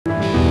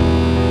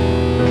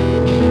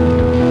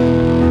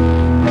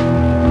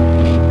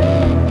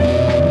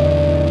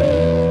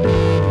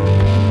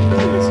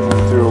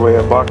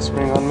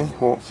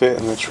won't fit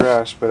in the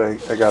trash, but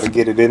I got to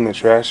get it in the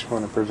trash. I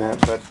want to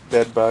prevent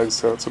bed bugs,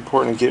 so it's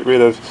important to get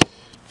rid of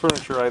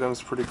furniture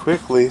items pretty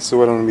quickly. So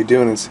what I'm going to be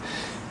doing is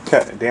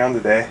cutting it down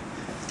today.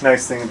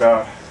 Nice thing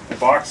about the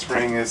box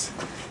spring is a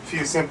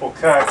few simple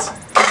cuts.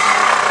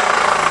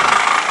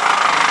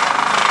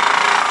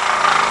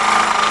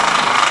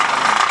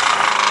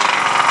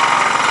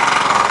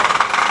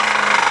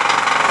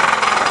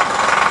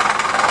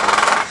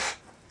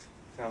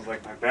 Sounds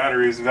like my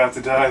battery is about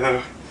to die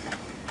though.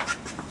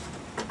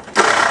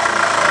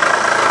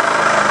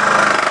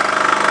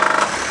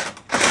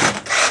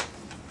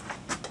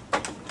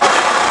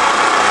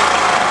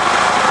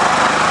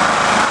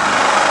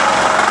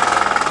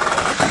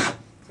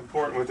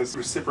 With this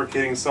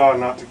reciprocating saw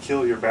not to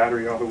kill your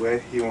battery all the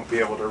way. You won't be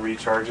able to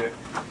recharge it.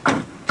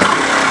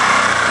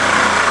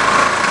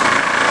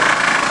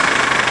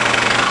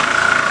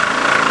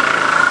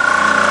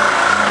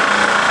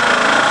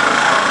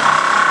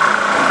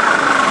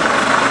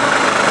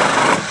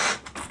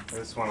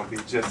 This one will be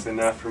just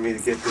enough for me to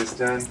get this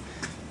done.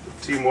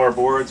 2 more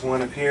boards,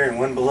 one up here and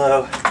one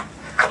below.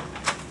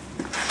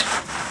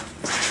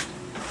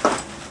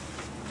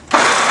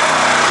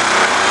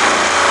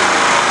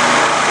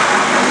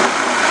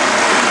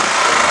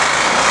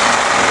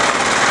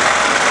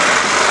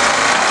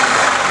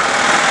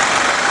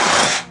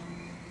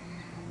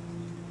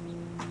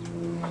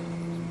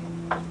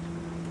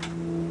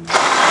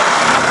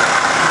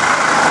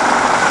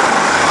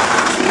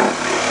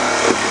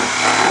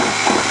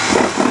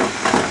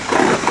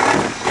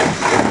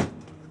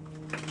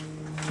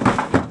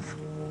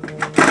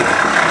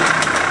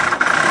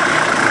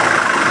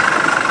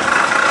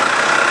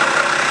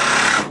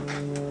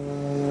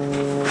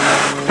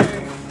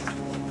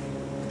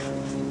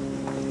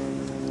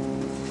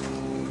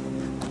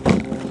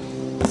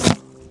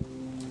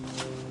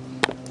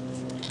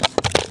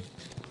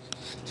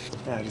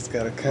 I just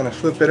gotta kind of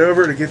flip it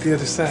over to get the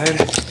other side.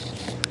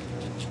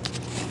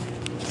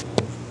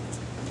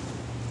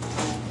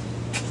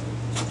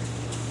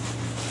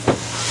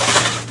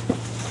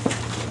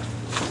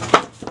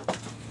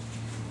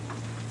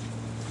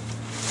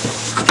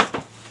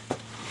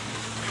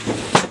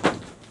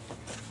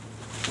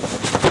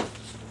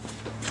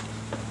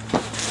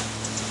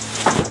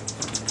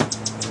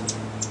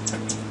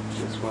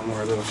 Just one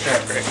more little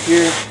cut right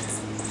here.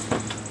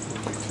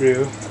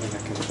 Through, and I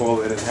can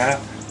fold it in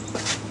half.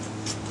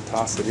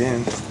 Toss it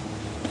in.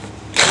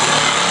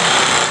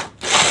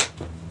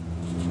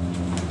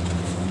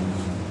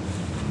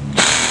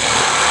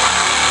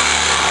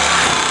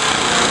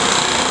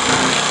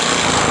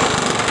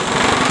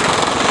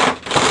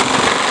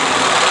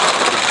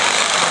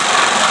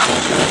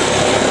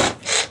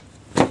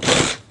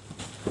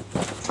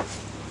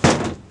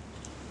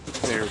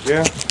 There we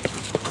go.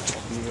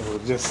 And we'll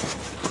just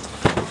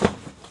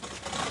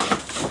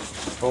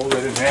fold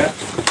it in half.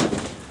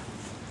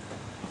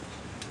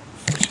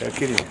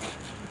 Check it in.